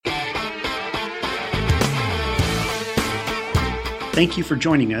Thank you for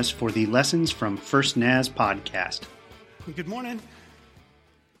joining us for the Lessons from First Naz podcast. Good morning.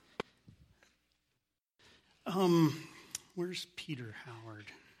 Where's Peter Howard?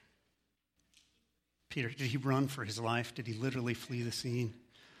 Peter, did he run for his life? Did he literally flee the scene?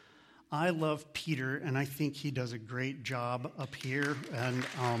 I love Peter, and I think he does a great job up here. And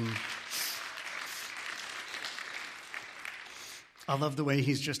I love the way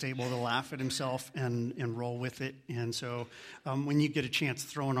he's just able to laugh at himself and roll with it. And so when you get a chance,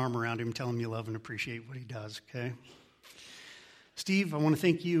 throw an arm around him, tell him you love and appreciate what he does, okay? Steve, I want to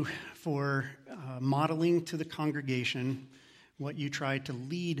thank you for modeling to the congregation what you tried to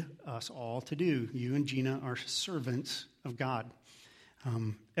lead us all to do. You and Gina are servants of God.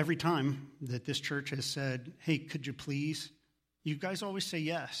 Every time that this church has said, hey, could you please? You guys always say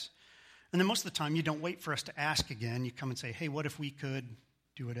yes. And then most of the time, you don't wait for us to ask again. You come and say, hey, what if we could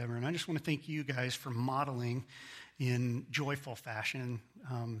do whatever? And I just want to thank you guys for modeling in joyful fashion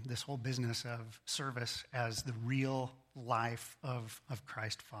this whole business of service as the real life of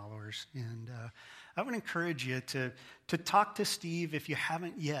Christ followers. And I would encourage you to talk to Steve if you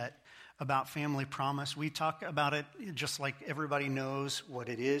haven't yet about Family Promise. We talk about it just like everybody knows what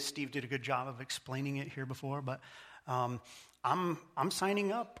it is. Steve did a good job of explaining it here before, but I'm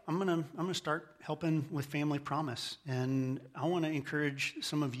signing up. I'm gonna start helping with Family Promise, and I want to encourage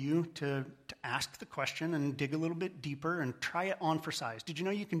some of you to ask the question and dig a little bit deeper and try it on for size. Did you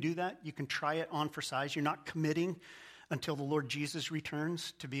know you can do that? You can try it on for size. You're not committing until the Lord Jesus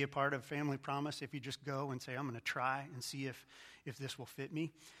returns to be a part of Family Promise. If you just go and say, I'm going to try and see if this will fit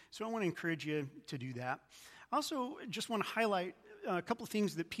me. So I want to encourage you to do that. I also just want to highlight a couple of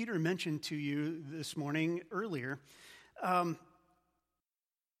things that Peter mentioned to you this morning earlier.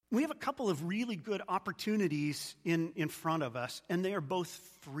 We have a couple of really good opportunities in front of us, and they are both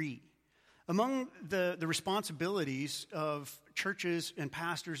free. Among the responsibilities of churches and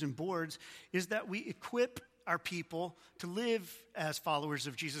pastors and boards is that we equip our people to live as followers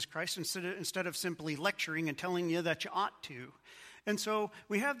of Jesus Christ instead of simply lecturing and telling you that you ought to. And so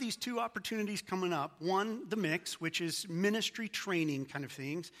we have these two opportunities coming up. One, the mix, which is ministry training kind of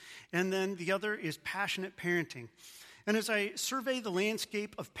things, and then the other is passionate parenting. And as I survey the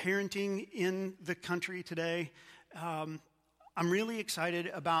landscape of parenting in the country today, I'm really excited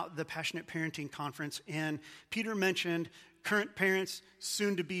about the Passionate Parenting Conference. And Peter mentioned current parents,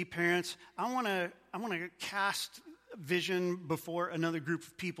 soon-to-be parents. I want to cast vision before another group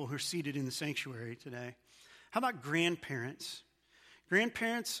of people who are seated in the sanctuary today. How about grandparents?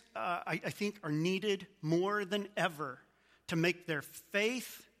 Grandparents, I think, are needed more than ever to make their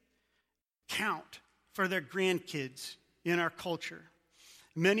faith count for their grandkids in our culture.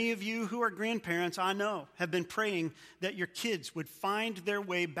 Many of you who are grandparents, I know, have been praying that your kids would find their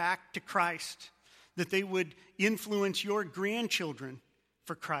way back to Christ, that they would influence your grandchildren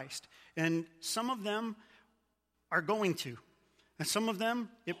for Christ. And some of them are going to. And some of them,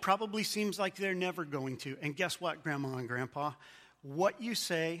 it probably seems like they're never going to. And guess what, Grandma and Grandpa? What you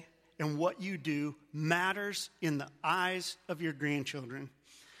say and what you do matters in the eyes of your grandchildren.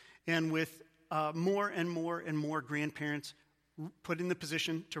 And with more and more grandparents put in the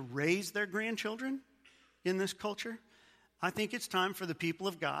position to raise their grandchildren in this culture, I think it's time for the people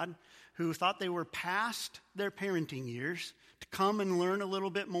of God who thought they were past their parenting years to come and learn a little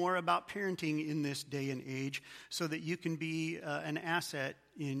bit more about parenting in this day and age so that you can be an asset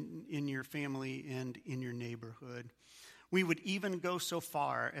in your family and in your neighborhood. We would even go so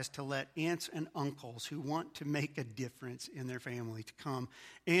far as to let aunts and uncles who want to make a difference in their family to come.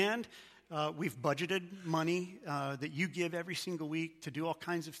 And we've budgeted money that you give every single week to do all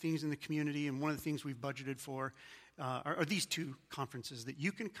kinds of things in the community. And one of the things we've budgeted for are these two conferences that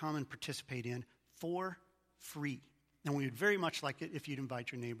you can come and participate in for free. And we would very much like it if you'd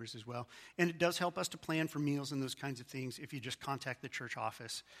invite your neighbors as well. And it does help us to plan for meals and those kinds of things if you just contact the church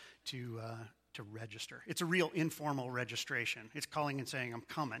office to register. It's a real informal registration. It's calling and saying, I'm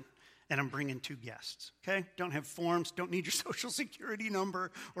coming, and I'm bringing 2 guests, okay? Don't have forms, don't need your social security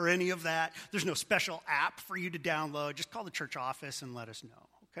number or any of that. There's no special app for you to download. Just call the church office and let us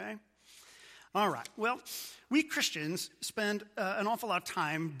know, okay? All right, well, we Christians spend an awful lot of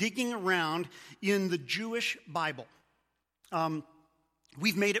time digging around in the Jewish Bible.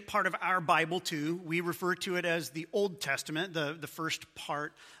 We've made it part of our Bible, too. We refer to it as the Old Testament, the first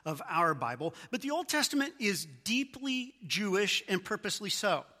part of our Bible. But the Old Testament is deeply Jewish and purposely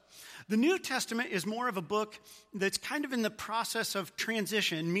so. The New Testament is more of a book that's kind of in the process of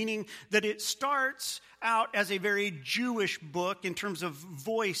transition, meaning that it starts out as a very Jewish book in terms of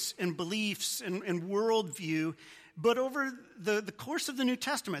voice and beliefs and worldview, But over the course of the New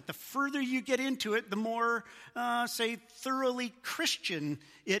Testament, the further you get into it, the more, thoroughly Christian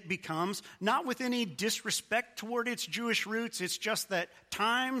it becomes, not with any disrespect toward its Jewish roots. It's just that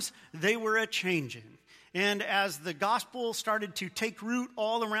times, they were a-changing. And as the gospel started to take root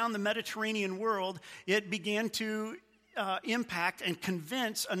all around the Mediterranean world, it began to impact and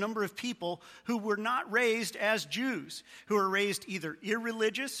convince a number of people who were not raised as Jews, who were raised either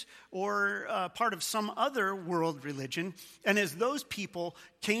irreligious or part of some other world religion. And as those people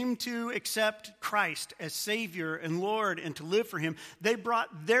came to accept Christ as Savior and Lord and to live for Him, they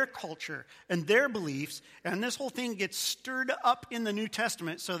brought their culture and their beliefs, and this whole thing gets stirred up in the New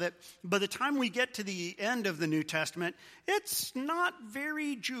Testament so that by the time we get to the end of the New Testament, it's not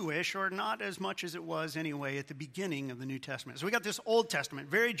very Jewish, or not as much as it was anyway at the beginning of the New Testament. So we got this Old Testament,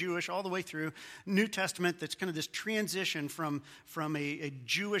 very Jewish all the way through, New Testament that's kind of this transition from a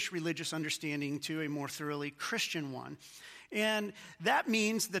Jewish religious understanding to a more thoroughly Christian one. And that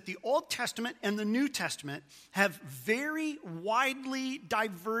means that the Old Testament and the New Testament have very widely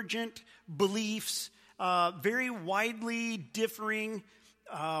divergent beliefs, very widely differing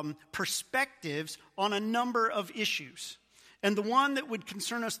perspectives on a number of issues. And the one that would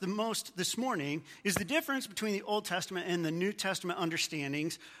concern us the most this morning is the difference between the Old Testament and the New Testament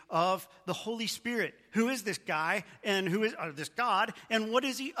understandings of the Holy Spirit. Who is this guy, and who is this God, and what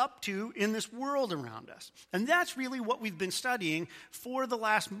is He up to in this world around us? And that's really what we've been studying for the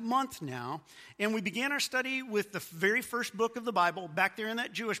last month now. And we began our study with the very first book of the Bible, back there in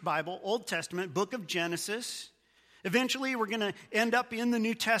that Jewish Bible, Old Testament, book of Genesis. Eventually, we're going to end up in the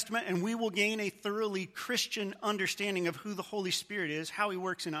New Testament, and we will gain a thoroughly Christian understanding of who the Holy Spirit is, how He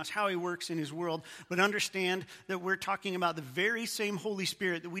works in us, how He works in His world, but understand that we're talking about the very same Holy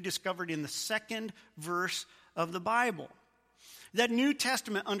Spirit that we discovered in the second verse of the Bible. That New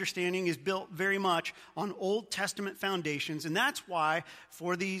Testament understanding is built very much on Old Testament foundations, and that's why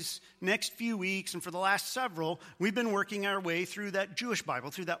for these next few weeks and for the last several, we've been working our way through that Jewish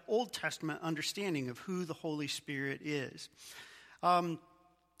Bible, through that Old Testament understanding of who the Holy Spirit is. I'm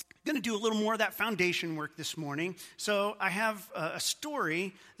going to do a little more of that foundation work this morning. So I have a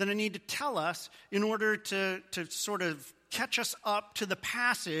story that I need to tell us in order to sort of catch us up to the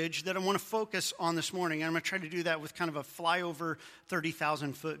passage that I want to focus on this morning. And I'm going to try to do that with kind of a flyover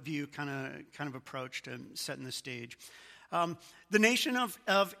 30,000-foot view kind of approach to setting the stage. The nation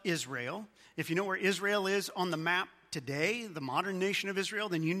of Israel, if you know where Israel is on the map today, the modern nation of Israel,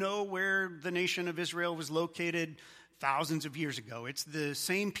 then you know where the nation of Israel was located thousands of years ago. It's the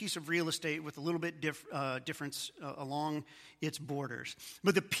same piece of real estate with a little bit difference along its borders.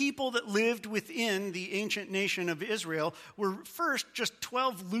 But the people that lived within the ancient nation of Israel were first just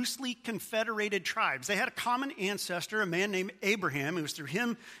 12 loosely confederated tribes. They had a common ancestor, a man named Abraham. It was through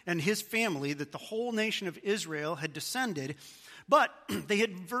him and his family that the whole nation of Israel had descended. But they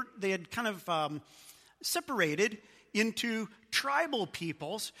had kind of separated into tribal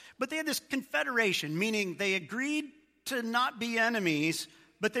peoples, but they had this confederation, meaning they agreed to not be enemies,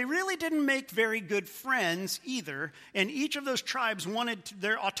 but they really didn't make very good friends either. And each of those tribes wanted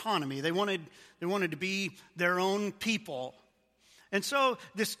their autonomy. They wanted to be their own people. And so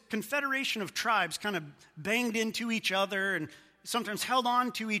this confederation of tribes kind of banged into each other and sometimes held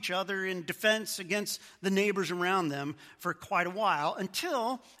on to each other in defense against the neighbors around them for quite a while,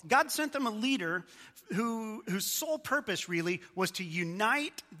 until God sent them a leader whose sole purpose really was to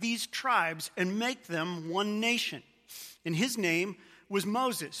unite these tribes and make them one nation. And his name was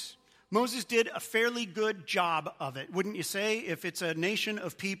Moses. Moses did a fairly good job of it, wouldn't you say? If it's a nation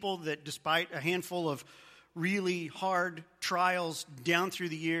of people that, despite a handful of really hard trials down through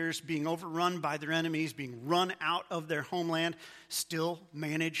the years, being overrun by their enemies, being run out of their homeland, still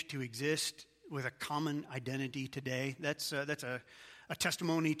managed to exist with a common identity today, that's a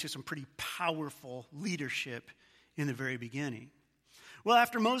testimony to some pretty powerful leadership in the very beginning. Well,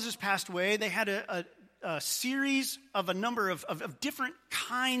 after Moses passed away, they had a series of a number of different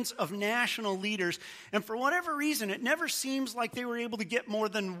kinds of national leaders. And for whatever reason, it never seems like they were able to get more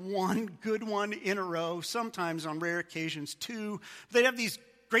than one good one in a row, sometimes on rare occasions two. They'd have these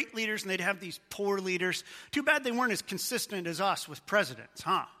great leaders and they'd have these poor leaders. Too bad they weren't as consistent as us with presidents,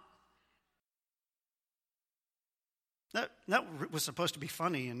 huh? That was supposed to be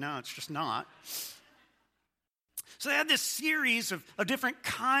funny, and now it's just not. So they had this series of different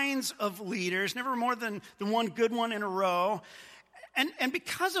kinds of leaders, never more than the one good one in a row. And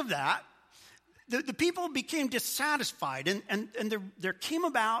because of that, the people became dissatisfied. And there came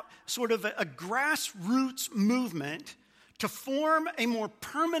about sort of a grassroots movement to form a more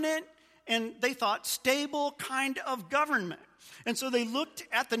permanent and, they thought, stable kind of government. And so they looked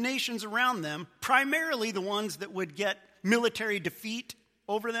at the nations around them, primarily the ones that would get military defeat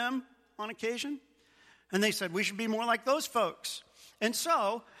over them on occasion. And they said, we should be more like those folks. And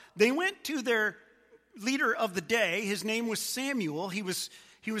so they went to their leader of the day. His name was Samuel. He was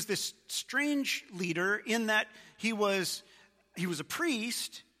this strange leader in that he was a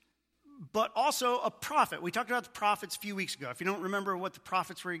priest, but also a prophet. We talked about the prophets a few weeks ago. If you don't remember what the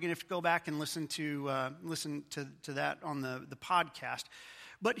prophets were, you're going to have to go back and listen to that on the podcast.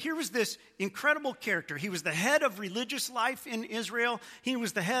 But here was this incredible character. He was the head of religious life in Israel. He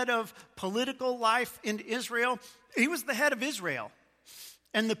was the head of political life in Israel. He was the head of Israel.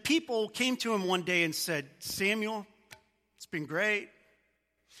 And the people came to him one day and said, Samuel, it's been great,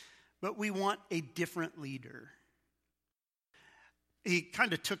 but we want a different leader. He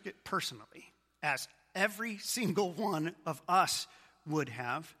kind of took it personally, as every single one of us would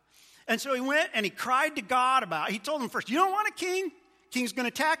have. And so he went and he cried to God about it. He told him first, you don't want a king? King's going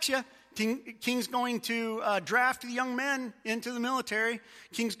to tax you. King's going to draft the young men into the military.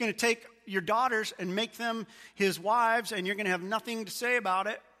 King's going to take your daughters and make them his wives, and you're going to have nothing to say about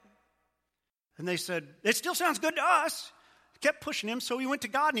it. And they said, it still sounds good to us. Kept pushing him, so he went to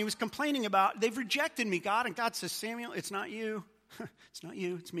God, and he was complaining about, they've rejected me, God. And God says, Samuel, it's not you. It's not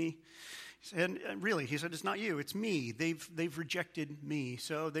you, it's me. And really, he said, it's not you, it's me. They've rejected me.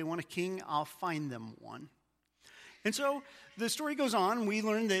 So they want a king, I'll find them one. And so the story goes on. We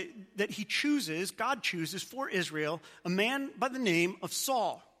learn that God chooses for Israel a man by the name of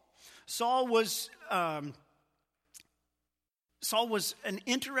Saul. Saul was an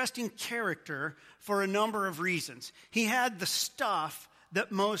interesting character for a number of reasons. He had the stuff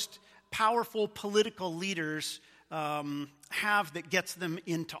that most powerful political leaders have that gets them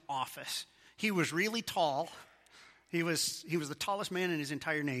into office. He was really tall. He was the tallest man in his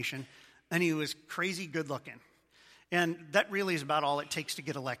entire nation, and he was crazy good looking. And that really is about all it takes to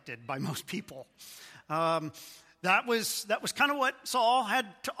get elected by most people. That was kind of what Saul had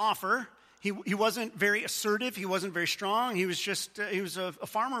to offer. He wasn't very assertive. He wasn't very strong. He was a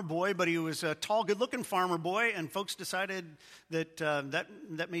farmer boy, but he was a tall, good-looking farmer boy. And folks decided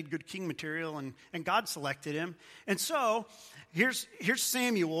that made good king material, and God selected him. And so here's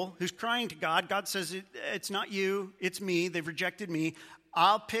Samuel who's crying to God. God says, "It's not you, it's me. They've rejected me.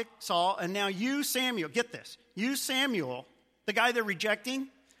 I'll pick Saul. And now you, Samuel, get this. You, Samuel, the guy they're rejecting,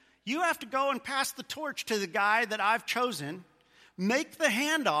 you have to go and pass the torch to the guy that I've chosen. Make the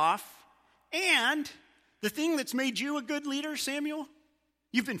handoff." And the thing that's made you a good leader, Samuel,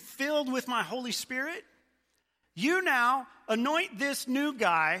 you've been filled with my Holy Spirit. You now anoint this new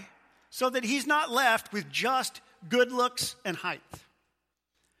guy so that he's not left with just good looks and height.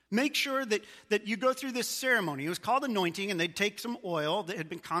 Make sure that you go through this ceremony. It was called anointing, and they'd take some oil that had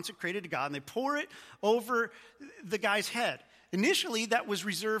been consecrated to God, and they pour it over the guy's head. Initially, that was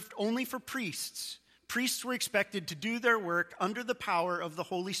reserved only for priests. Priests were expected to do their work under the power of the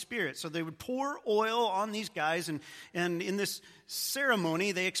Holy Spirit. So they would pour oil on these guys, and in this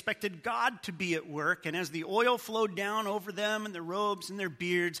ceremony, they expected God to be at work. And as the oil flowed down over them and their robes and their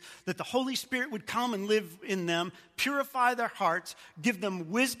beards, that the Holy Spirit would come and live in them, purify their hearts, give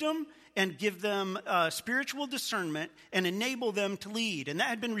them wisdom, and give them spiritual discernment, and enable them to lead. And that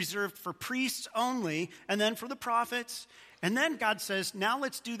had been reserved for priests only, and then for the prophets. And then God says, now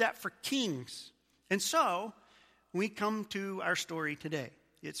let's do that for kings. And so, we come to our story today.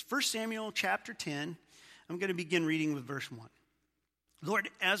 It's 1 Samuel chapter 10. I'm going to begin reading with verse 1. Lord,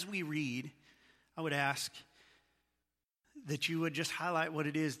 as we read, I would ask that you would just highlight what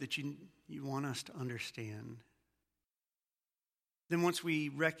it is that you want us to understand. Then once we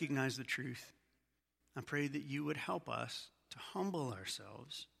recognize the truth, I pray that you would help us to humble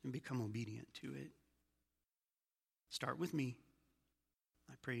ourselves and become obedient to it. Start with me.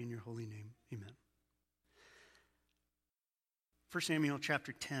 I pray in your holy name. Amen. 1 Samuel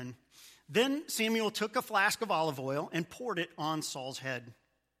chapter 10. Then Samuel took a flask of olive oil and poured it on Saul's head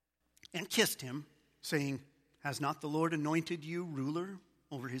and kissed him, saying, "Has not the Lord anointed you ruler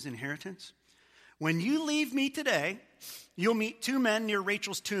over his inheritance? When you leave me today, you'll meet 2 men near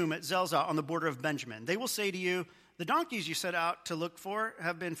Rachel's tomb at Zelzah on the border of Benjamin. They will say to you, 'The donkeys you set out to look for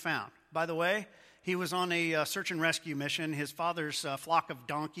have been found.'" By the way, he was on a search and rescue mission. His father's flock of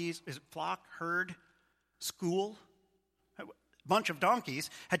donkeys, herd, school, bunch of donkeys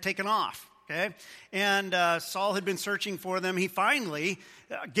had taken off, okay? And Saul had been searching for them. He finally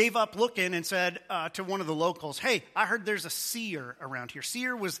gave up looking and said to one of the locals, "Hey, I heard there's a seer around here."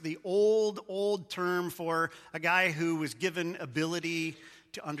 Seer was the old term for a guy who was given ability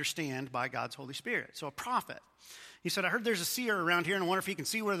to understand by God's Holy Spirit. So a prophet. He said, I heard there's a seer around here, and I wonder if he can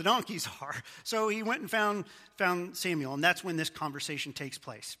see where the donkeys are. So he went and found Samuel, and that's when this conversation takes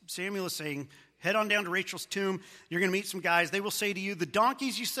place. Samuel is saying, head on down to Rachel's tomb. You're going to meet some guys. They will say to you, the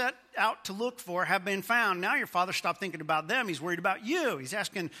donkeys you set out to look for have been found. Now your father stopped thinking about them. He's worried about you. He's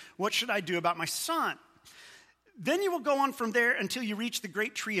asking, what should I do about my son? Then you will go on from there until you reach the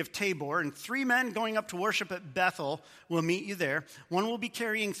great tree of Tabor, and 3 men going up to worship at Bethel will meet you there. One will be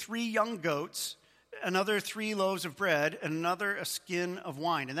carrying 3 young goats, another 3 loaves of bread, and another a skin of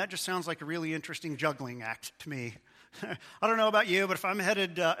wine. And that just sounds like a really interesting juggling act to me. I don't know about you, but if I'm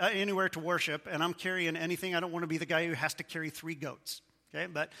headed anywhere to worship and I'm carrying anything, I don't want to be the guy who has to carry 3 goats. Okay,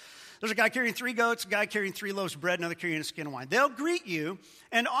 but there's a guy carrying 3 goats, a guy carrying 3 loaves of bread, another carrying a skin of wine. They'll greet you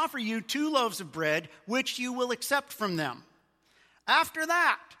and offer you 2 loaves of bread, which you will accept from them. After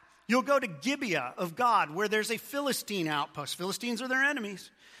that, you'll go to Gibeah of God, where there's a Philistine outpost. Philistines are their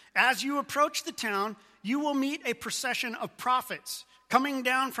enemies. As you approach the town, you will meet a procession of prophets coming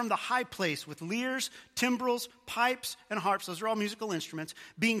down from the high place with lyres, timbrels, pipes, and harps. Those are all musical instruments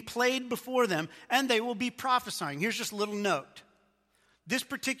being played before them, and they will be prophesying. Here's just a little note. This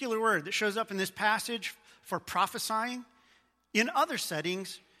particular word that shows up in this passage for prophesying, in other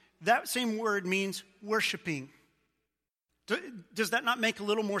settings, that same word means worshiping. Does that not make a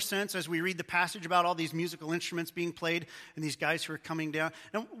little more sense as we read the passage about all these musical instruments being played and these guys who are coming down?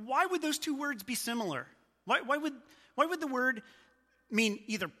 Now, why would those 2 words be similar? Why would the word mean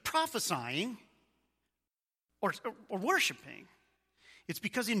either prophesying or worshiping? It's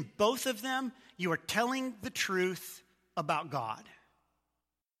because in both of them, you are telling the truth about God.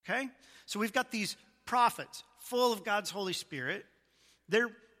 Okay? So we've got these prophets full of God's Holy Spirit.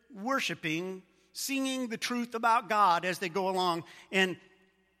 They're worshiping, singing the truth about God as they go along, and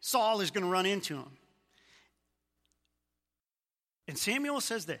Saul is going to run into him. And Samuel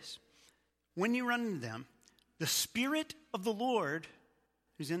says this, when you run into them, the Spirit of the Lord,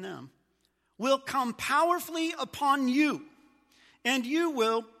 who's in them, will come powerfully upon you, and you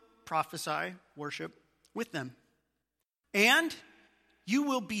will prophesy, worship with them. And you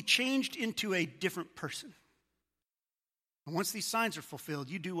will be changed into a different person. And once these signs are fulfilled,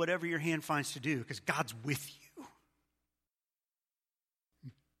 you do whatever your hand finds to do, because God's with you.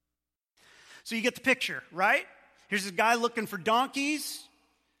 So you get the picture, right? Here's this guy looking for donkeys.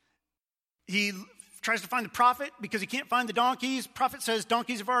 He tries to find the prophet because he can't find the donkeys. Prophet says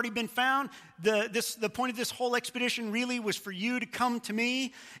donkeys have already been found. The point of this whole expedition really was for you to come to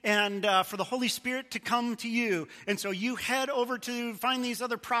me and for the Holy Spirit to come to you. And so you head over to find these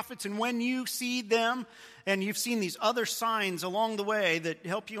other prophets, and when you see them, and you've seen these other signs along the way that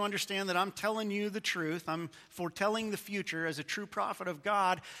help you understand that I'm telling you the truth, I'm foretelling the future as a true prophet of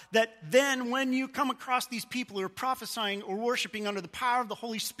God, that then when you come across these people who are prophesying or worshiping under the power of the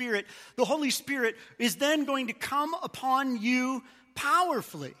Holy Spirit is then going to come upon you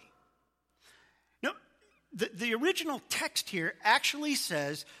powerfully. Now, the original text here actually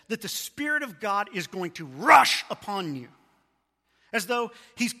says that the Spirit of God is going to rush upon you, as though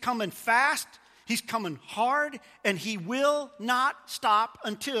he's coming fast, he's coming hard, and he will not stop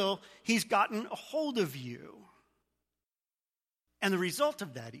until he's gotten a hold of you. And the result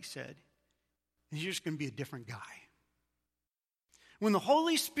of that, he said, is you're just going to be a different guy. When the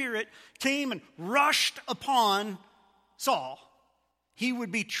Holy Spirit came and rushed upon Saul, he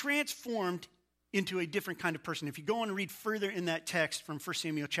would be transformed into a different kind of person. If you go on and read further in that text from 1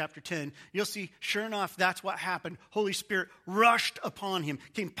 Samuel chapter 10, you'll see, sure enough, that's what happened. Holy Spirit rushed upon him,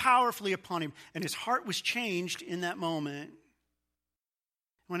 came powerfully upon him, and his heart was changed in that moment.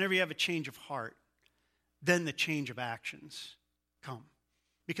 Whenever you have a change of heart, then the change of actions come,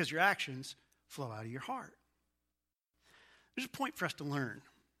 because your actions flow out of your heart. There's a point for us to learn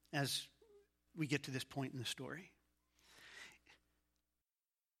as we get to this point in the story.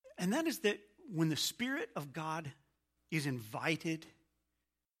 And that is that when the Spirit of God is invited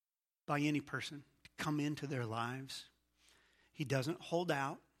by any person to come into their lives, he doesn't hold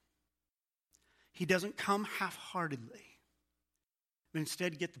out. He doesn't come half-heartedly. But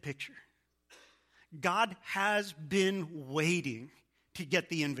instead, get the picture. God has been waiting to get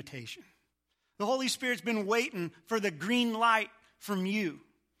the invitation. The Holy Spirit's been waiting for the green light from you.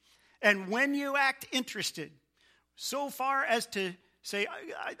 And when you act interested, so far as to say,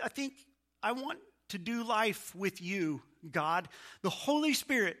 I think I want to do life with you, God, the Holy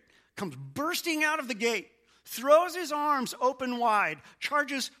Spirit comes bursting out of the gate, throws his arms open wide,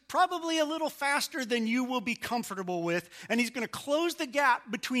 charges probably a little faster than you will be comfortable with, and he's going to close the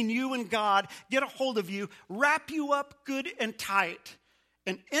gap between you and God, get a hold of you, wrap you up good and tight,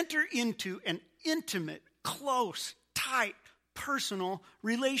 and enter into an intimate, close, tight, personal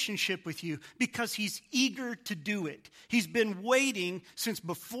relationship with you because he's eager to do it. He's been waiting since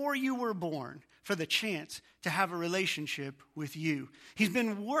before you were born for the chance to have a relationship with you. He's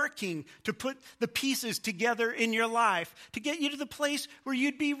been working to put the pieces together in your life to get you to the place where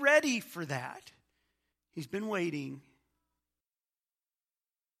you'd be ready for that. He's been waiting.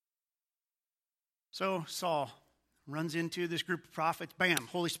 So Saul runs into this group of prophets. Bam,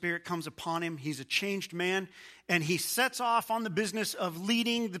 Holy Spirit comes upon him. He's a changed man, and he sets off on the business of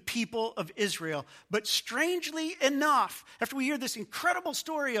leading the people of Israel. But strangely enough, after we hear this incredible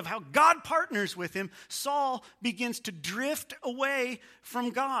story of how God partners with him, Saul begins to drift away from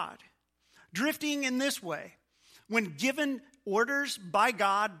God. Drifting in this way: when given orders by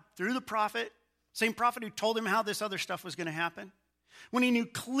God through the prophet, same prophet who told him how this other stuff was going to happen, when he knew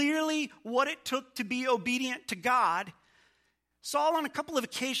clearly what it took to be obedient to God, Saul on a couple of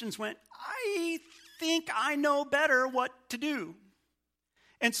occasions went, I think I know better what to do.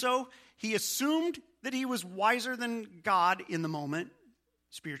 And so he assumed that he was wiser than God in the moment,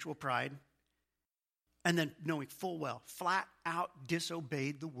 spiritual pride, and then knowing full well, flat out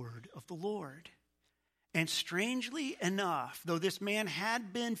disobeyed the word of the Lord. And strangely enough, though this man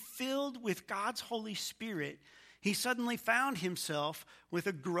had been filled with God's Holy Spirit, he suddenly found himself with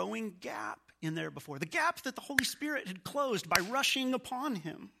a growing gap in there before. The gap that the Holy Spirit had closed by rushing upon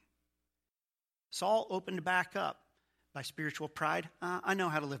him. Saul opened back up by spiritual pride. I know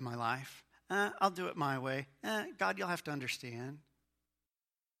how to live my life. I'll do it my way. God, you'll have to understand.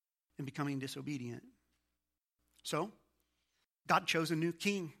 And becoming disobedient. So, God chose a new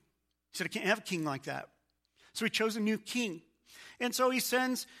king. He said, I can't have a king like that. So he chose a new king. And so he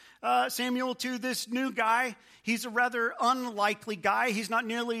sends Samuel to this new guy. He's a rather unlikely guy. He's not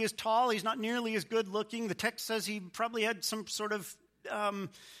nearly as tall. He's not nearly as good looking. The text says he probably had some sort of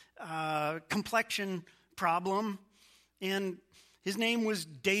complexion problem. And his name was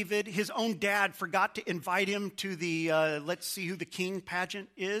David. His own dad forgot to invite him to the let's see who the king pageant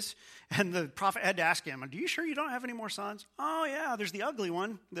is. And the prophet had to ask him, are you sure you don't have any more sons? Oh, yeah, there's the ugly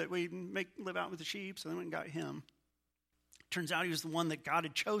one that we make live out with the sheep. So then we got him. Turns out he was the one that God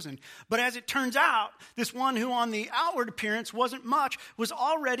had chosen. But as it turns out, this one who on the outward appearance wasn't much was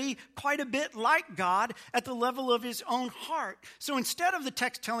already quite a bit like God at the level of his own heart. So instead of the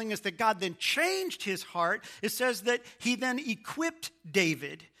text telling us that God then changed his heart, it says that he then equipped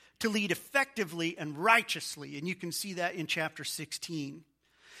David to lead effectively and righteously. And you can see that in chapter 16.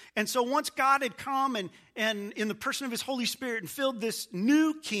 And so once God had come and in the person of his Holy Spirit and filled this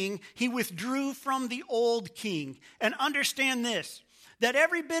new king, he withdrew from the old king. And understand this, that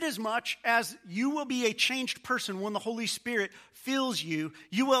every bit as much as you will be a changed person when the Holy Spirit fills you,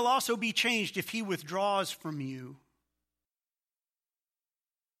 you will also be changed if he withdraws from you.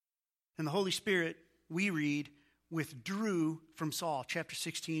 And the Holy Spirit, we read, withdrew from Saul, chapter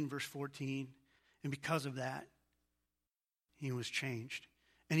 16, verse 14. And because of that, he was changed.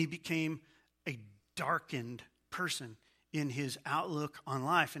 And he became a darkened person in his outlook on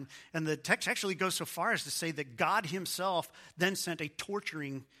life. And the text actually goes so far as to say that God himself then sent a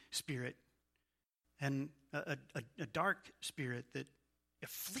torturing spirit and a dark spirit that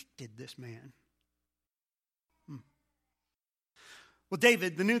afflicted this man. Well,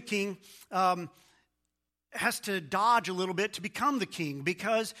 David, the new king, has to dodge a little bit to become the king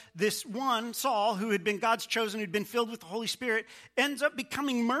because this one, Saul, who had been God's chosen, who'd been filled with the Holy Spirit, ends up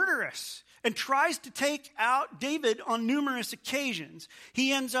becoming murderous and tries to take out David on numerous occasions.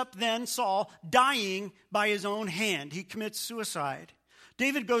 He ends up then, Saul, dying by his own hand. He commits suicide.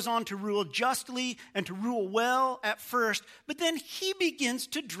 David goes on to rule justly and to rule well at first, but then he begins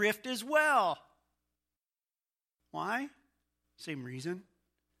to drift as well. Why? Same reason.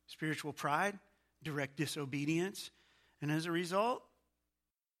 Spiritual pride. Direct disobedience, and as a result,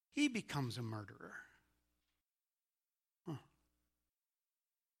 he becomes a murderer.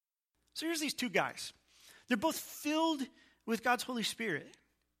 So here's these two guys. They're both filled with God's Holy Spirit.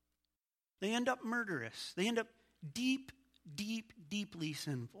 They end up murderous. They end up deeply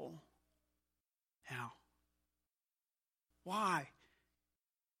sinful. How? Why?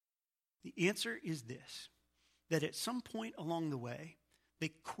 The answer is this, that at some point along the way, they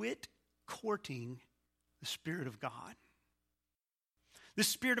quit courting the Spirit of God. The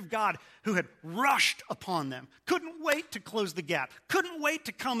Spirit of God who had rushed upon them, couldn't wait to close the gap, couldn't wait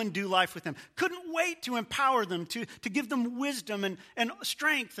to come and do life with them, couldn't wait to empower them, to give them wisdom and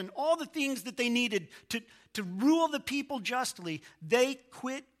strength and all the things that they needed to rule the people justly. They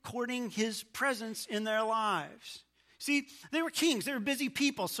quit courting his presence in their lives. See, they were kings. They were busy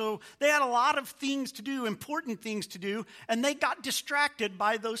people, so they had a lot of things to do, important things to do, and they got distracted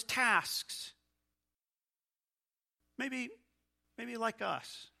by those tasks. Maybe Maybe like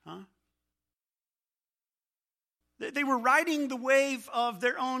us, huh? They were riding the wave of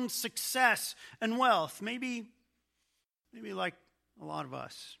their own success and wealth. Maybe like a lot of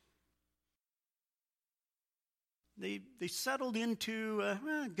us. They settled into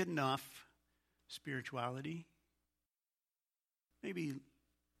good enough spirituality. Maybe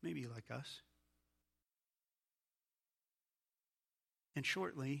like us. And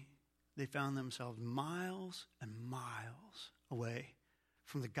shortly, they found themselves miles and miles away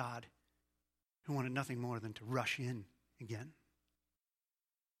from the God who wanted nothing more than to rush in again.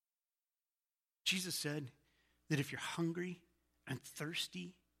 Jesus said that if you're hungry and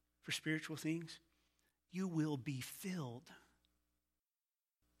thirsty for spiritual things, you will be filled.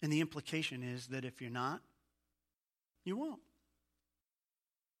 And the implication is that if you're not, you won't.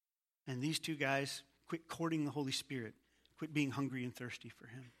 And these two guys quit courting the Holy Spirit, quit being hungry and thirsty for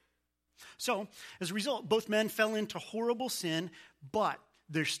him. So, as a result, both men fell into horrible sin, but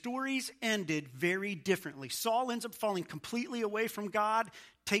their stories ended very differently. Saul ends up falling completely away from God,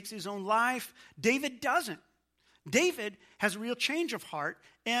 takes his own life. David doesn't. David has a real change of heart,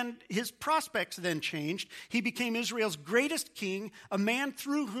 and his prospects then changed. He became Israel's greatest king, a man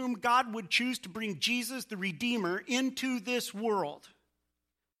through whom God would choose to bring Jesus, the Redeemer, into this world.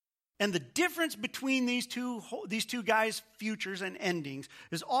 And the difference between these two guys' futures and endings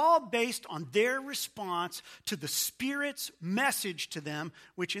is all based on their response to the Spirit's message to them,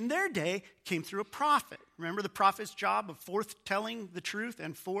 which in their day came through a prophet. Remember the prophet's job of foretelling the truth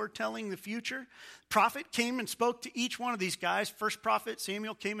and foretelling the future? Prophet came and spoke to each one of these guys. First prophet,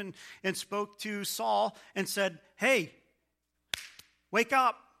 Samuel, came and spoke to Saul and said, hey, wake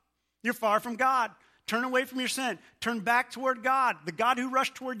up. You're far from God. Turn away from your sin. Turn back toward God. The God who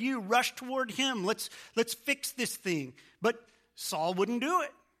rushed toward you, rush toward him. Let's fix this thing. But Saul wouldn't do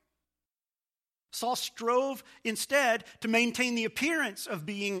it. Saul strove instead to maintain the appearance of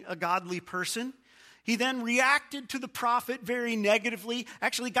being a godly person. He then reacted to the prophet very negatively,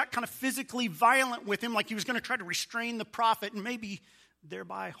 actually got kind of physically violent with him, like he was going to try to restrain the prophet and maybe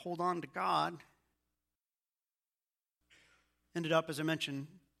thereby hold on to God. Ended up, as I mentioned,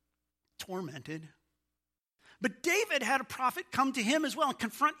 tormented. But David had a prophet come to him as well and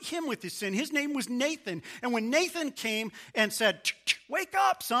confront him with his sin. His name was Nathan. And when Nathan came and said, wake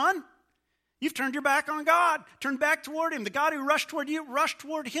up, son. You've turned your back on God. Turn back toward him. The God who rushed toward you, rush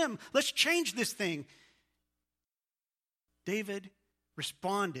toward him. Let's change this thing. David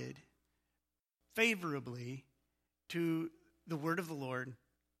responded favorably to the word of the Lord,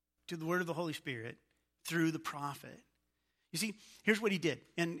 to the word of the Holy Spirit through the prophet. You see, here's what he did.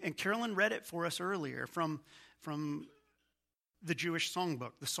 And Carolyn read it for us earlier from the Jewish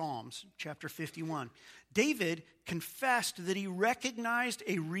songbook, the Psalms, chapter 51. David confessed that he recognized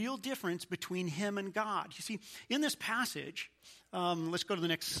a real difference between him and God. You see, in this passage, let's go to the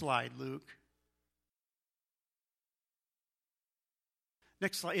next slide, Luke.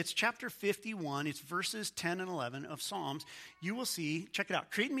 Next slide. It's chapter 51. It's verses 10 and 11 of Psalms. You will see, check it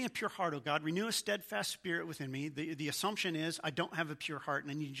out. Create in me a pure heart, O God. Renew a steadfast spirit within me. The assumption is I don't have a pure heart and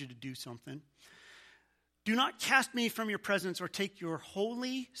I need you to do something. Do not cast me from your presence or take your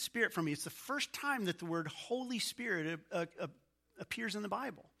Holy Spirit from me. It's the first time that the word Holy Spirit appears in the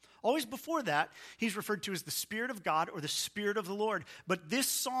Bible. Always before that, he's referred to as the Spirit of God or the Spirit of the Lord. But this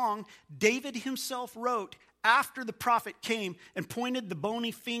song, David himself wrote after the prophet came and pointed the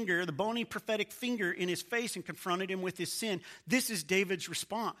bony prophetic finger in his face and confronted him with his sin. This is David's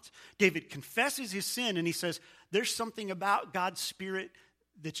response. David confesses his sin and he says, there's something about God's Spirit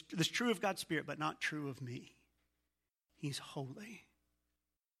that's true of God's Spirit, but not true of me. He's holy.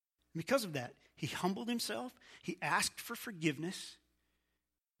 And because of that, he humbled himself, he asked for forgiveness,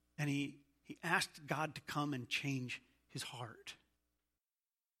 and he asked God to come and change his heart.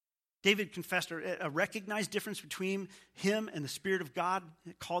 David confessed a recognized difference between him and the Spirit of God.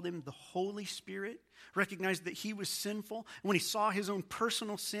 It called him the Holy Spirit. Recognized that he was sinful. And when he saw his own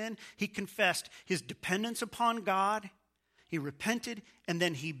personal sin, he confessed his dependence upon God. He repented, and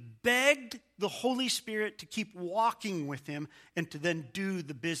then he begged the Holy Spirit to keep walking with him and to then do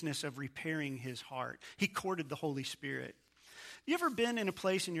the business of repairing his heart. He courted the Holy Spirit. You ever been in a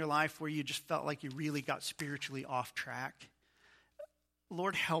place in your life where you just felt like you really got spiritually off track?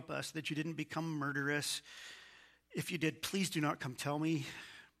 Lord, help us that you didn't become murderous. If you did, please do not come tell me.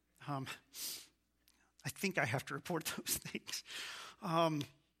 I think I have to report those things.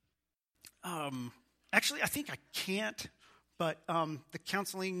 Actually, I think I can't, but the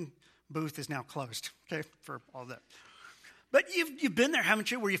counseling booth is now closed, okay, for all that. But you've been there, haven't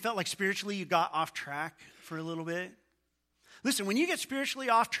you, where you felt like spiritually you got off track for a little bit? Listen, when you get spiritually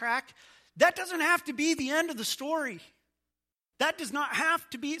off track, that doesn't have to be the end of the story. That does not have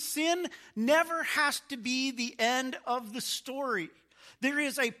to be. Sin never has to be the end of the story. There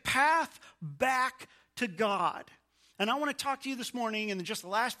is a path back to God. And I want to talk to you this morning in just the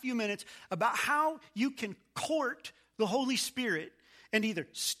last few minutes about how you can court the Holy Spirit and either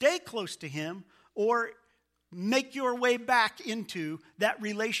stay close to him or make your way back into that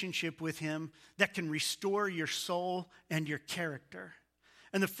relationship with him that can restore your soul and your character.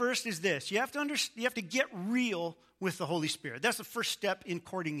 And the first is this. You have to get real with the Holy Spirit. That's the first step in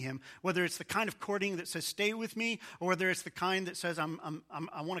courting him, whether it's the kind of courting that says, stay with me, or whether it's the kind that says, I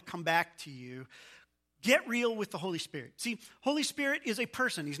want to come back to you. Get real with the Holy Spirit. See, Holy Spirit is a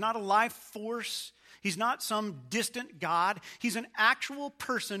person. He's not a life force. He's not some distant God. He's an actual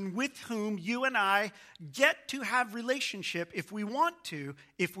person with whom you and I get to have relationship if we want to,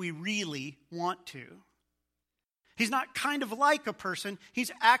 if we really want to. He's not kind of like a person.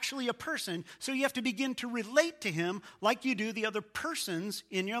 He's actually a person. So you have to begin to relate to him like you do the other persons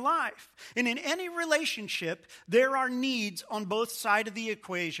in your life. And in any relationship, there are needs on both sides of the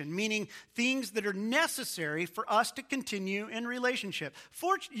equation, meaning things that are necessary for us to continue in relationship.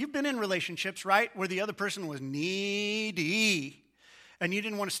 You've been in relationships, right, where the other person was needy, and you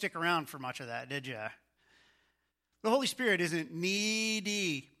didn't want to stick around for much of that, did you? The Holy Spirit isn't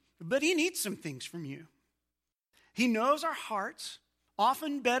needy, but he needs some things from you. He knows our hearts,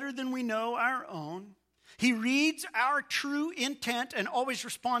 often better than we know our own. He reads our true intent and always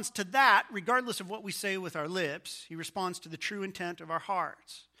responds to that, regardless of what we say with our lips. He responds to the true intent of our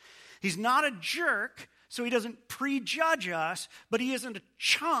hearts. He's not a jerk, so he doesn't prejudge us, but he isn't a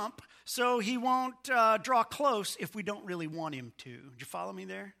chump, so he won't draw close if we don't really want him to. Did you follow me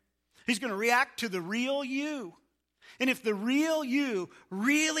there? He's going to react to the real you. And if the real you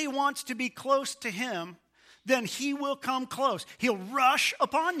really wants to be close to him, then he will come close. He'll rush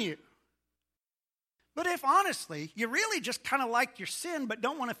upon you. But if honestly, you really just kind of like your sin but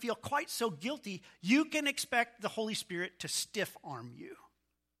don't want to feel quite so guilty, you can expect the Holy Spirit to stiff arm you.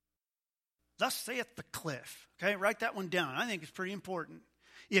 Thus saith the Cliff. Okay, write that one down. I think it's pretty important.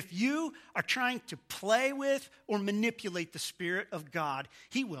 If you are trying to play with or manipulate the Spirit of God,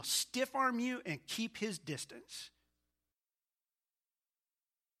 he will stiff arm you and keep his distance.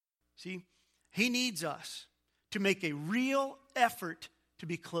 See, he needs us to make a real effort to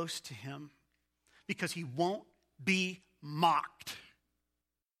be close to him because he won't be mocked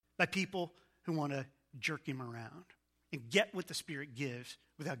by people who want to jerk him around and get what the Spirit gives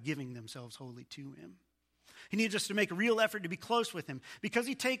without giving themselves wholly to him. He needs us to make a real effort to be close with him because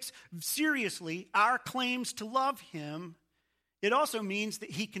he takes seriously our claims to love him. It also means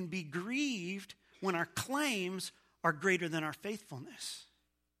that he can be grieved when our claims are greater than our faithfulness.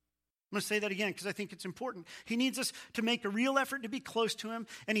 I'm going to say that again because I think it's important. He needs us to make a real effort to be close to him,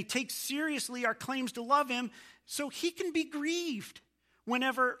 and he takes seriously our claims to love him so he can be grieved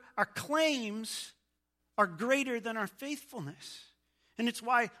whenever our claims are greater than our faithfulness. And it's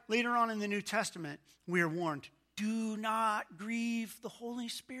why later on in the New Testament we are warned, do not grieve the Holy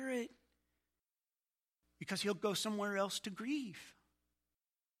Spirit because he'll go somewhere else to grieve.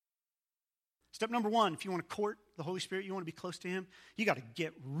 Step number one, if you want to court the Holy Spirit, you want to be close to him, you got to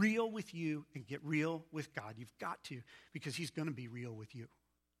get real with you and get real with God. You've got to, because he's going to be real with you.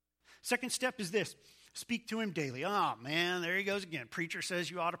 Second step is this, speak to him daily. Oh man, there he goes again. Preacher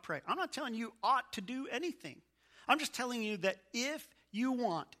says you ought to pray. I'm not telling you ought to do anything. I'm just telling you that if you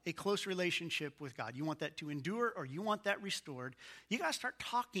want a close relationship with God, you want that to endure or you want that restored, you got to start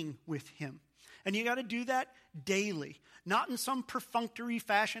talking with him. And you got to do that daily, not in some perfunctory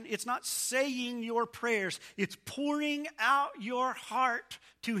fashion. It's not saying your prayers. It's pouring out your heart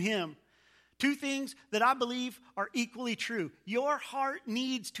to him. Two things that I believe are equally true. Your heart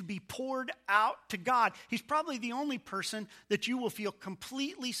needs to be poured out to God. He's probably the only person that you will feel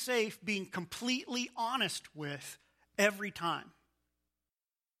completely safe being completely honest with every time.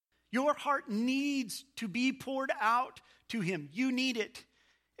 Your heart needs to be poured out to him. You need it.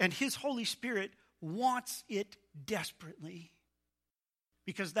 And his Holy Spirit wants it desperately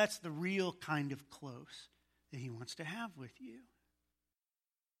because that's the real kind of close that he wants to have with you.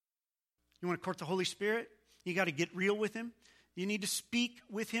 You want to court the Holy Spirit? You got to get real with him. You need to speak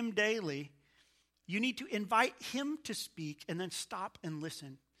with him daily. You need to invite him to speak and then stop and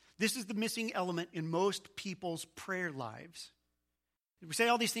listen. This is the missing element in most people's prayer lives. We say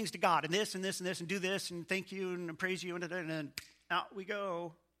all these things to God and this and this and this and do this and thank you and praise you and then out we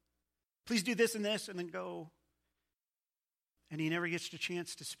go. Please do this and this, and then go. And he never gets the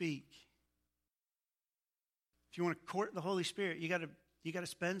chance to speak. If you want to court the Holy Spirit, you got to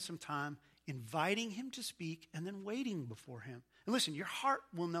spend some time inviting him to speak and then waiting before him. And listen, your heart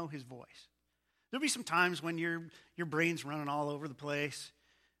will know his voice. There'll be some times when your brain's running all over the place.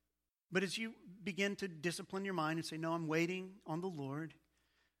 But as you begin to discipline your mind and say, no, I'm waiting on the Lord,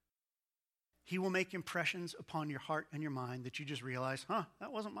 He will make impressions upon your heart and your mind that you just realize,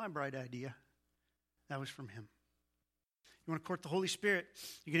 that wasn't my bright idea. That was from Him. You want to court the Holy Spirit,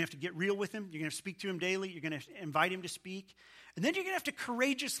 you're going to have to get real with Him. You're going to have to speak to Him daily. You're going to invite Him to speak. And then you're going to have to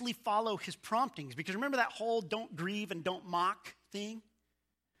courageously follow His promptings. Because remember that whole don't grieve and don't mock thing?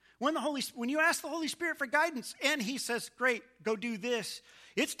 When you ask the Holy Spirit for guidance and He says, great, go do this,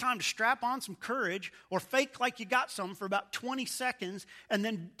 it's time to strap on some courage or fake like you got some for about 20 seconds and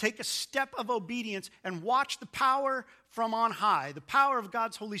then take a step of obedience and watch the power from on high, the power of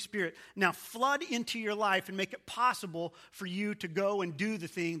God's Holy Spirit, now flood into your life and make it possible for you to go and do the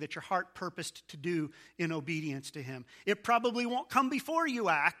thing that your heart purposed to do in obedience to Him. It probably won't come before you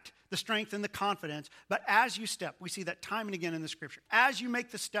act, the strength and the confidence, but as you step, we see that time and again in the Scripture, as you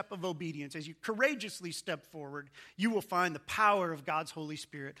make the step of obedience, as you courageously step forward, you will find the power of God's Holy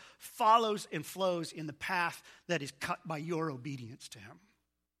Spirit follows and flows in the path that is cut by your obedience to Him.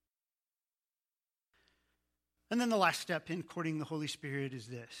 And then the last step in courting the Holy Spirit is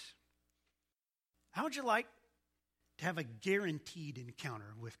this. How would you like to have a guaranteed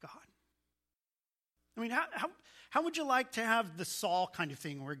encounter with God? I mean, how would you like to have the Saul kind of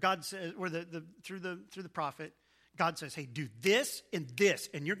thing where God says, where through the prophet, God says, hey, do this, and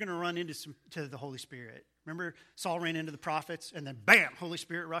you're going to run to the Holy Spirit. Remember, Saul ran into the prophets, and then bam, Holy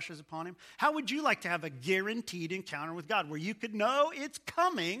Spirit rushes upon him. How would you like to have a guaranteed encounter with God where you could know it's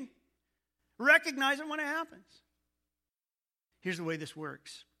coming, recognize it when it happens? Here's the way this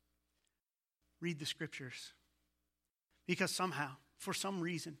works. Read the Scriptures. Because somehow, for some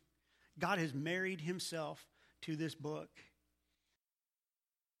reason, God has married Himself to this book.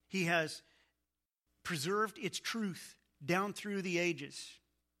 He has preserved its truth down through the ages.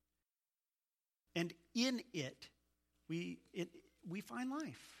 And in it, we find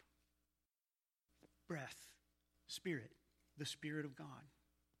life, breath, spirit, the Spirit of God.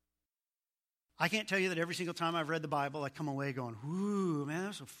 I can't tell you that every single time I've read the Bible, I come away going, ooh, man,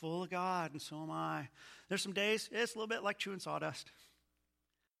 I'm so full of God, and so am I. There's some days, it's a little bit like chewing sawdust.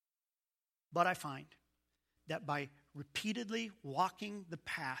 But I find that by repeatedly walking the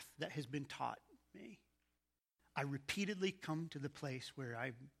path that has been taught me, I repeatedly come to the place where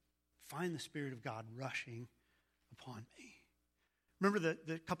I find the Spirit of God rushing upon me. Remember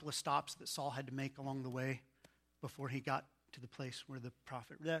the couple of stops that Saul had to make along the way before he got to the place where the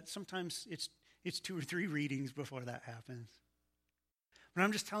prophet, sometimes it's 2 or 3 readings before that happens. But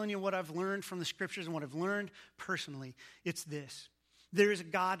I'm just telling you what I've learned from the Scriptures and what I've learned personally. It's this. There is a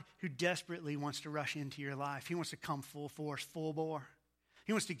God who desperately wants to rush into your life. He wants to come full force, full bore.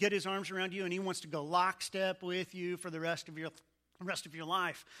 He wants to get His arms around you, and He wants to go lockstep with you for the rest of your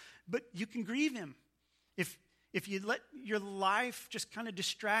life. But you can grieve Him. If you let your life just kind of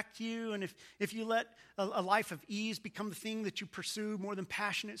distract you, and if you let a life of ease become the thing that you pursue more than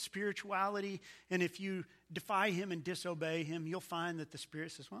passionate spirituality, and if you defy Him and disobey Him, you'll find that the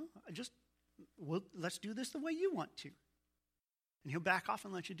Spirit says, let's do this the way you want to. And He'll back off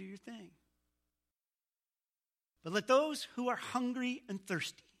and let you do your thing. But let those who are hungry and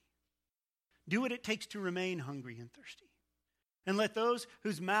thirsty do what it takes to remain hungry and thirsty. And let those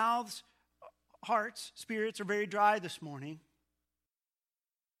whose mouths, hearts, spirits are very dry this morning,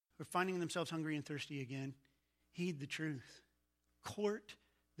 who are finding themselves hungry and thirsty again, heed the truth. Court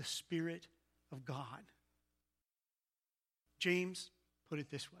the Spirit of God. James put it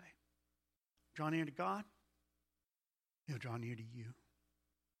this way. Draw near to God, He'll draw near to you.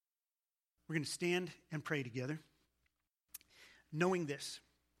 We're going to stand and pray together, knowing this.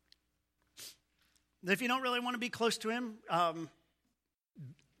 That if you don't really want to be close to Him,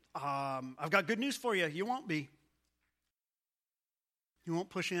 I've got good news for you. You won't be. He won't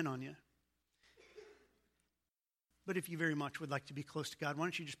push in on you. But if you very much would like to be close to God, why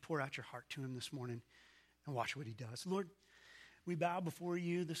don't you just pour out your heart to Him this morning and watch what He does. Lord, we bow before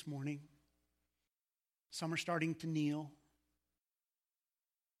You this morning. Some are starting to kneel.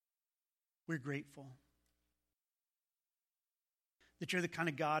 We're grateful that You're the kind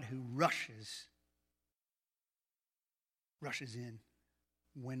of God who rushes in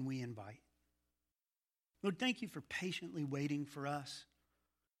when we invite. Lord, thank You for patiently waiting for us.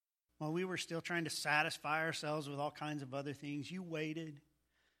 While we were still trying to satisfy ourselves with all kinds of other things, You waited.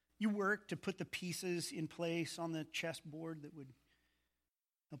 You worked to put the pieces in place on the chessboard that would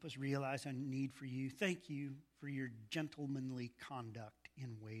help us realize our need for You. Thank You for Your gentlemanly conduct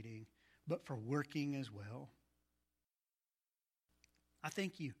in waiting, but for working as well. I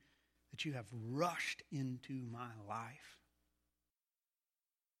thank You that You have rushed into my life.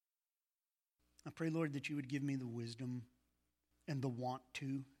 I pray, Lord, that you would give me the wisdom and the want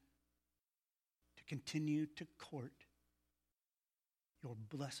to continue to court your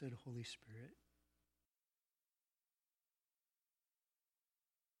blessed Holy Spirit.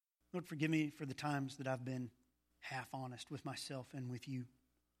 Lord, forgive me for the times that I've been half honest with myself and with you,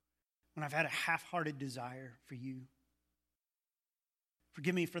 when I've had a half-hearted desire for you.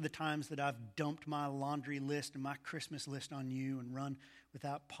 Forgive me for the times that I've dumped my laundry list and my Christmas list on you and run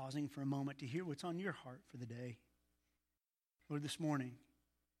without pausing for a moment to hear what's on your heart for the day. Lord, this morning,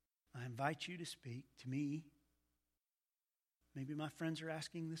 I invite you to speak to me. Maybe my friends are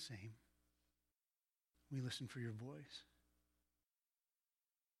asking the same. We listen for your voice.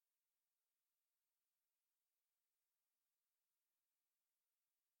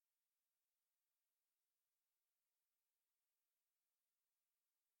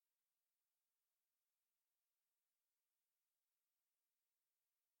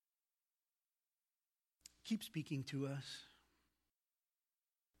 Keep speaking to us.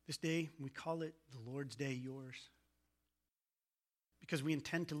 This day, we call it the Lord's Day, yours, because we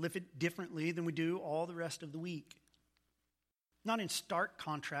intend to live it differently than we do all the rest of the week. Not in stark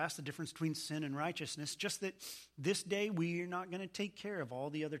contrast, the difference between sin and righteousness, just that this day we are not going to take care of all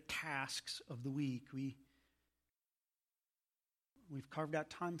the other tasks of the week. We've carved out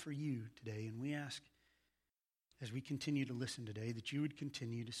time for you today, and we ask, as we continue to listen today, that you would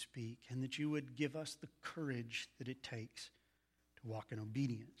continue to speak and that you would give us the courage that it takes to walk in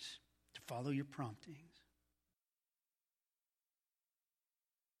obedience, to follow your promptings.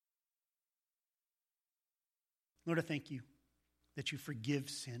 Lord, I thank you that you forgive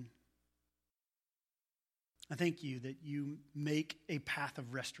sin. I thank you that you make a path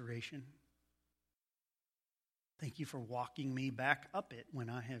of restoration. Thank you for walking me back up it when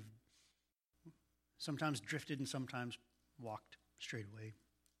I have sometimes drifted and sometimes walked straight away.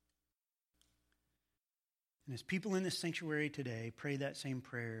 And as people in this sanctuary today pray that same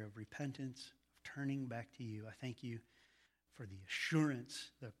prayer of repentance, of turning back to you, I thank you for the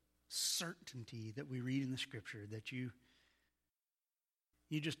assurance, the certainty that we read in the Scripture that you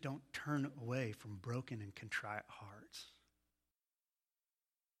just don't turn away from broken and contrite hearts.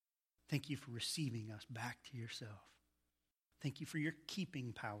 Thank you for receiving us back to yourself. Thank you for your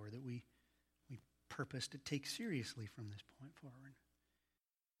keeping power that we purpose to take seriously from this point forward.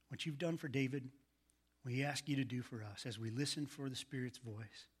 What you've done for David, we ask you to do for us as we listen for the Spirit's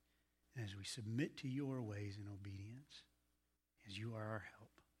voice and as we submit to your ways in obedience, as you are our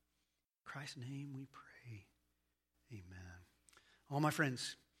help. In Christ's name we pray. Amen. All my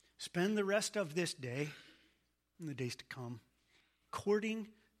friends, spend the rest of this day and the days to come courting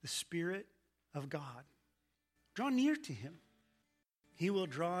the Spirit of God. Draw near to him. He will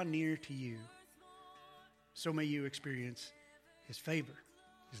draw near to you. So may you experience his favor,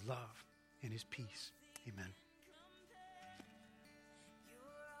 his love, and his peace. Amen.